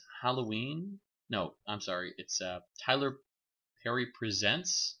 Medea's Halloween. No, I'm sorry. It's Tyler Perry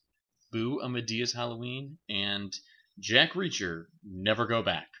Presents Boo, a Medea's Halloween, and Jack Reacher, Never Go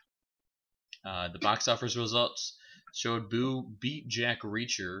Back. The box office results showed Boo beat Jack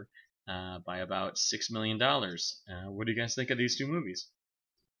Reacher by about $6 million. What do you guys think of these 2 movies?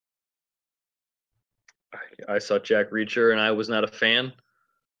 I saw Jack Reacher, and I was not a fan.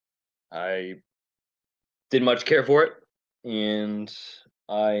 I didn't much care for it, and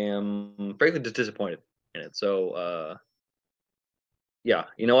I am frankly just disappointed in it. So, yeah,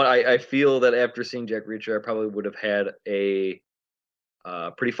 you know what? I feel that after seeing Jack Reacher, I probably would have had a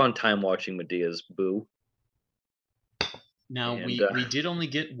pretty fun time watching Medea's Boo. Now, And, we did only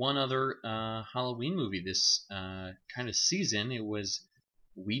get one other Halloween movie this kind of season. It was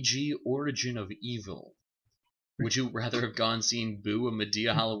Ouija Origin of Evil. Would you rather have gone seen Boo, a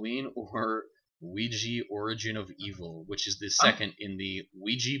Medea Halloween, or Ouija Origin of Evil, which is the second in the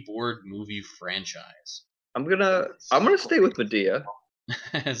Ouija board movie franchise? I'm gonna stay with Medea.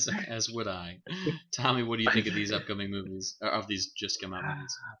 as would I. Tommy, what do you think of these upcoming movies? Or of these just come out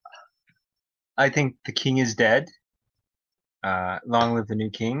movies? I think The King is Dead. Long live the new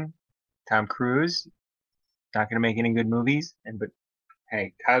king. Tom Cruise. Not gonna make any good movies, but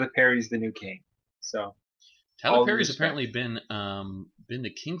hey, Tyler Perry's the new king. So Tyler Perry's apparently been the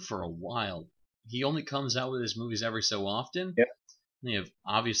king for a while. He only comes out with his movies every so often. Yep. They have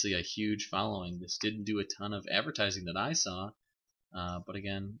obviously a huge following. This didn't do a ton of advertising that I saw, but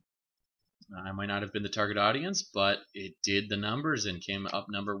again, I might not have been the target audience, but it did the numbers and came up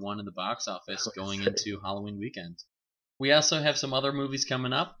number 1 in the box office going into Halloween weekend. We also have some other movies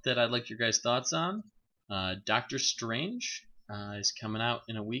coming up that I'd like your guys' thoughts on. Doctor Strange is coming out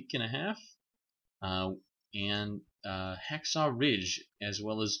in a week and a half. And Hacksaw Ridge, as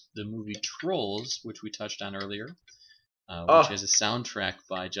well as the movie Trolls, which we touched on earlier, which has a soundtrack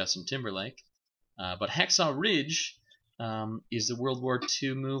by Justin Timberlake. But Hacksaw Ridge is the World War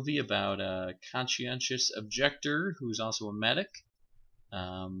II movie about a conscientious objector who's also a medic.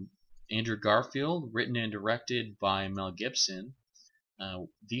 Andrew Garfield, written and directed by Mel Gibson.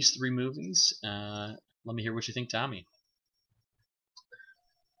 These 3 movies, let me hear what you think, Tommy.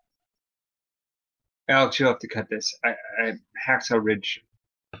 Alex, you'll have to cut this. I Hacksaw Ridge.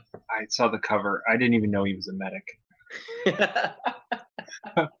 I saw the cover. I didn't even know he was a medic.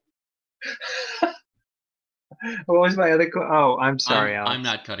 What was my other? Oh, I'm sorry, Alex. I'm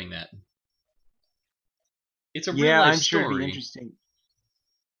not cutting that. It's a real Yeah, life I'm sure it'd be story. interesting.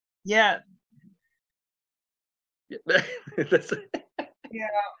 Yeah, That's yeah.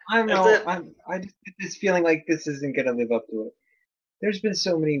 I don't That's know. I just get this feeling like this isn't gonna live up to it. There's been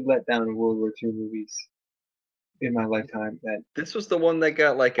so many letdown World War II movies in my lifetime that this was the one that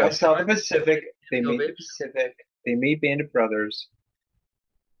got like I a saw the Pacific. They made the Salvation. Pacific. They made Band of Brothers.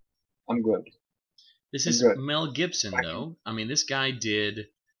 I'm good. This I'm is good. Mel Gibson, Back though. I mean, this guy did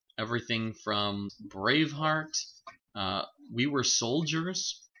everything from Braveheart. We Were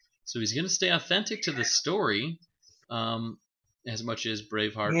Soldiers. So he's going to stay authentic to the story, as much as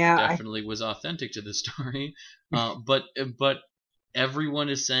Braveheart Yeah, definitely was authentic to the story. But everyone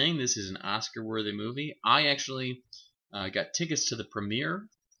is saying this is an Oscar-worthy movie. I actually got tickets to the premiere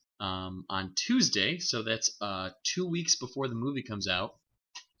on Tuesday, so that's 2 weeks before the movie comes out.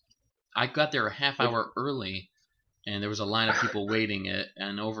 I got there a half hour early, and there was a line of people waiting at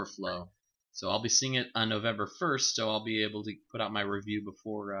an overflow. So I'll be seeing it on November 1st, so I'll be able to put out my review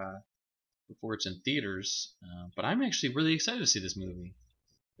before it's in theaters. But I'm actually really excited to see this movie.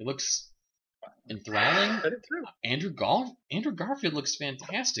 It looks enthralling. I did too. Andrew Garfield looks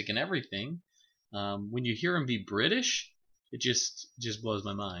fantastic in everything. When you hear him be British, it just blows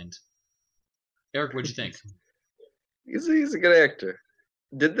my mind. Eric, what'd you think? He's a good actor.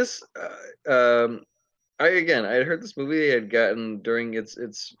 Did this? I had heard this movie had gotten during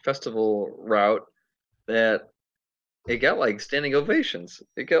its festival route that it got like standing ovations.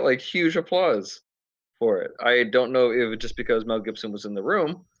 It got like huge applause for it. I don't know if it's just because Mel Gibson was in the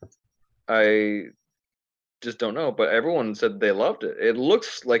room. I just don't know, but everyone said they loved it. It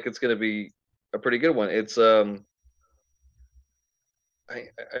looks like it's going to be a pretty good one. It's I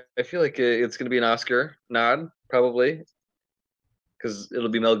feel like it's going to be an Oscar nod probably because it'll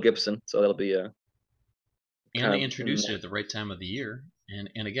be Mel Gibson, so that'll be And they introduced it at the right time of the year.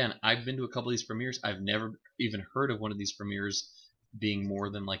 And again, I've been to a couple of these premieres. I've never even heard of one of these premieres being more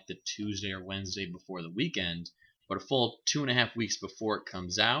than like the Tuesday or Wednesday before the weekend. But a full 2.5 weeks before it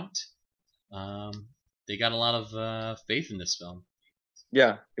comes out, they got a lot of faith in this film.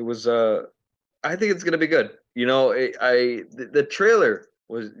 Yeah, it was. I think it's gonna be good. You know, the trailer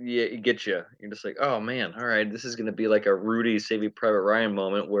was it gets you. You're just like, oh man, all right, this is gonna be like a Rudy Saving Private Ryan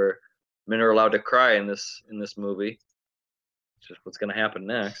moment where men are allowed to cry in this movie. It's just what's gonna happen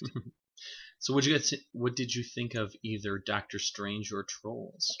next. So what did you think of either Doctor Strange or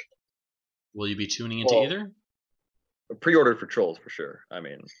Trolls? Will you be tuning into either? Pre-ordered for Trolls for sure. I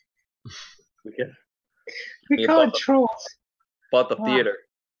mean, we call it Trolls. Bought the theater.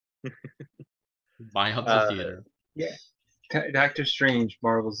 Buy up the theater. Yeah. Doctor Strange,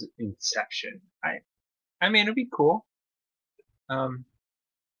 Marvel's Inception. I mean, it'd be cool. I'm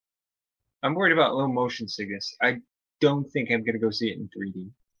worried about low motion sickness. I don't think I'm gonna go see it in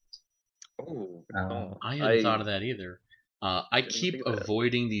 3D. I hadn't thought of that either. I keep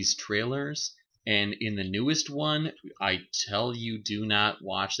avoiding these trailers, and in the newest one, I tell you, do not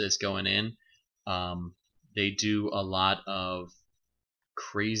watch this going in. They do a lot of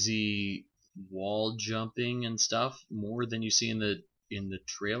crazy wall jumping and stuff, more than you see in the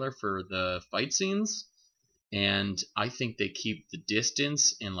trailer for the fight scenes. And I think they keep the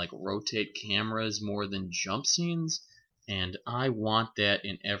distance and like rotate cameras more than jump scenes. And I want that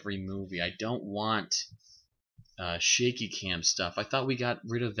in every movie. I don't want shaky cam stuff. I thought we got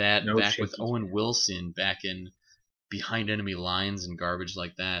rid of that back with Owen Wilson back in Behind Enemy Lines and garbage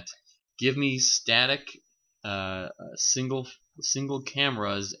like that. Give me static, single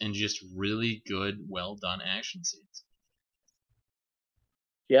cameras and just really good, well done action scenes.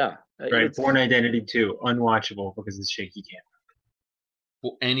 Yeah. Right. Bourne Identity 2, unwatchable because of shaky cam.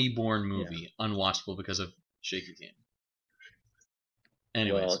 Well, any Bourne movie, unwatchable because of shaky cam.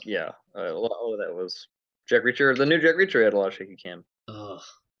 Anyways. Well, yeah. A lot of that was Jack Reacher. The new Jack Reacher had a lot of shaky cam. Ugh.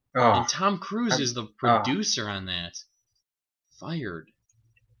 And Tom Cruise is the producer on that. Fired.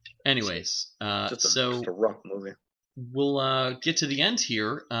 Anyways, just a rough movie. We'll get to the end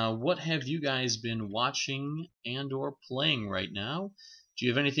here. What have you guys been watching and or playing right now? Do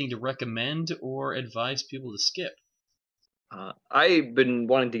you have anything to recommend or advise people to skip? I've been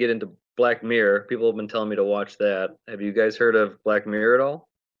wanting to get into Black Mirror. People have been telling me to watch that. Have you guys heard of Black Mirror at all?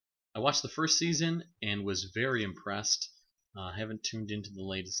 I watched the first season and was very impressed. Haven't tuned into the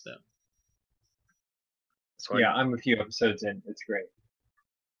latest though. So yeah, I'm a few episodes in. It's great.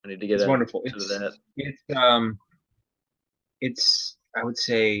 I need to get it's wonderful. It's I would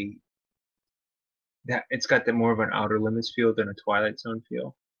say that it's got the more of an Outer Limits feel than a Twilight Zone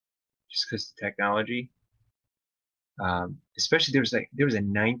feel, just because the technology. Especially there was a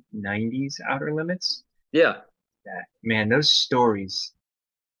 90s Outer Limits. Yeah. That man, those stories.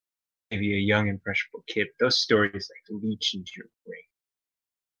 Maybe a young impressionable kid. Those stories like leach into your brain.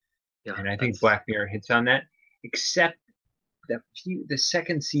 Yeah, and I think Black Mirror hits on that. Except the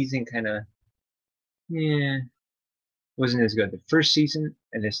second season kind of wasn't as good. The first season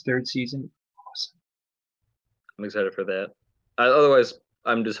and this third season, awesome. I'm excited for that. Otherwise,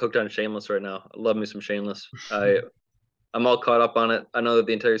 I'm just hooked on Shameless right now. I love me some Shameless. I'm all caught up on it. I know that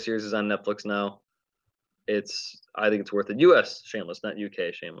the entire series is on Netflix now. I think it's worth it. U.S. Shameless, not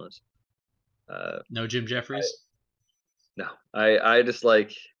UK Shameless. No Jim Jeffries. No, I just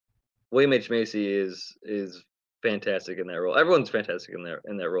like William H Macy is fantastic in that role. Everyone's fantastic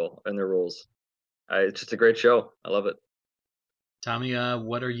in their roles. It's just a great show. I love it. Tommy,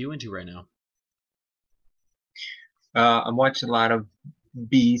 what are you into right now? I'm watching a lot of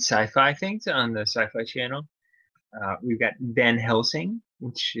B sci-fi things on the Sci-Fi Channel. We've got Van Helsing,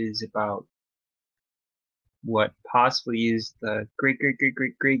 which is about what possibly is the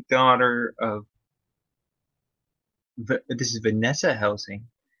great daughter of this is Vanessa Helsing,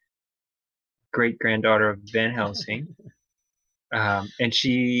 great granddaughter of Van Helsing. And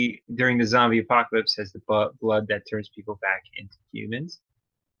she, during the zombie apocalypse, has the blood that turns people back into humans.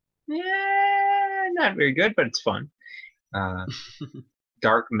 Yeah, not very good, but it's fun.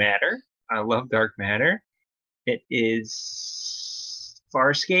 Dark Matter. I love Dark Matter. It is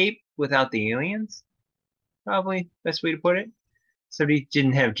Farscape without the aliens. Probably best way to put it. Somebody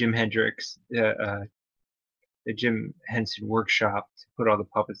didn't have Jim Hendrix, the Jim Henson workshop to put all the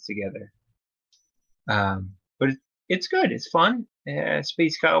puppets together. But it's good. It's fun.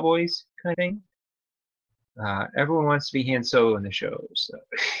 Space cowboys kind of thing. Everyone wants to be Han Solo in the show. So.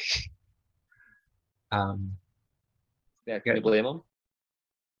 Yeah, can you blame them?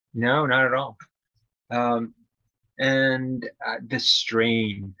 No, not at all. And The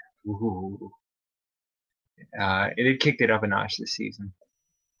Strain. Ooh. It had kicked it up a notch this season.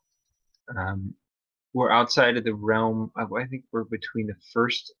 We're outside of the realm of, I think we're between the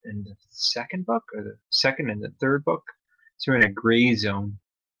first and the second book, or the second and the third book. So we're in a gray zone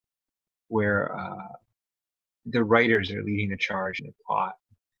where the writers are leading the charge in the plot.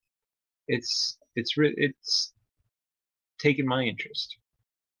 It's taken my interest.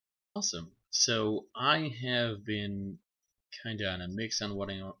 Awesome. So I have been kind of on a mix on what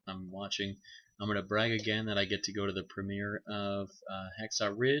I'm watching. I'm going to brag again that I get to go to the premiere of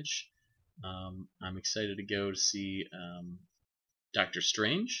Hacksaw Ridge. I'm excited to go to see Doctor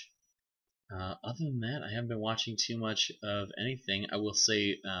Strange. Other than that, I haven't been watching too much of anything. I will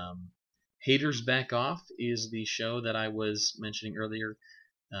say Haters Back Off is the show that I was mentioning earlier.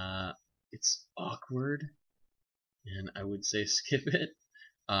 It's awkward, and I would say skip it.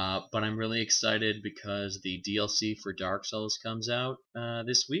 But I'm really excited because the DLC for Dark Souls comes out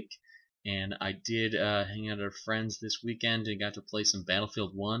this week. And I did hang out at a friend's this weekend and got to play some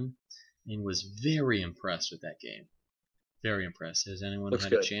Battlefield 1 and was very impressed with that game. Very impressed. Has anyone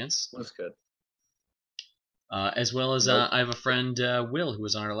had a chance? Looks good. As well as I have a friend, Will, who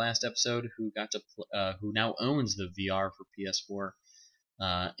was on our last episode, who got to who now owns the VR for PS4.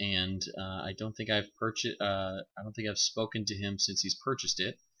 And I don't think I've spoken to him since he's purchased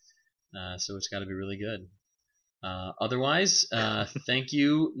it. So it's got to be really good. Otherwise, thank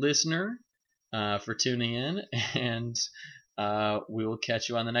you, listener, for tuning in, and we will catch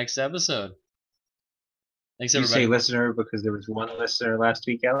you on the next episode. Thanks, everybody. You say listener because there was one listener last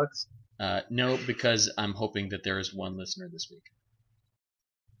week, Alex? No, because I'm hoping that there is one listener this week.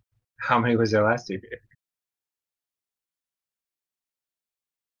 How many was there last week?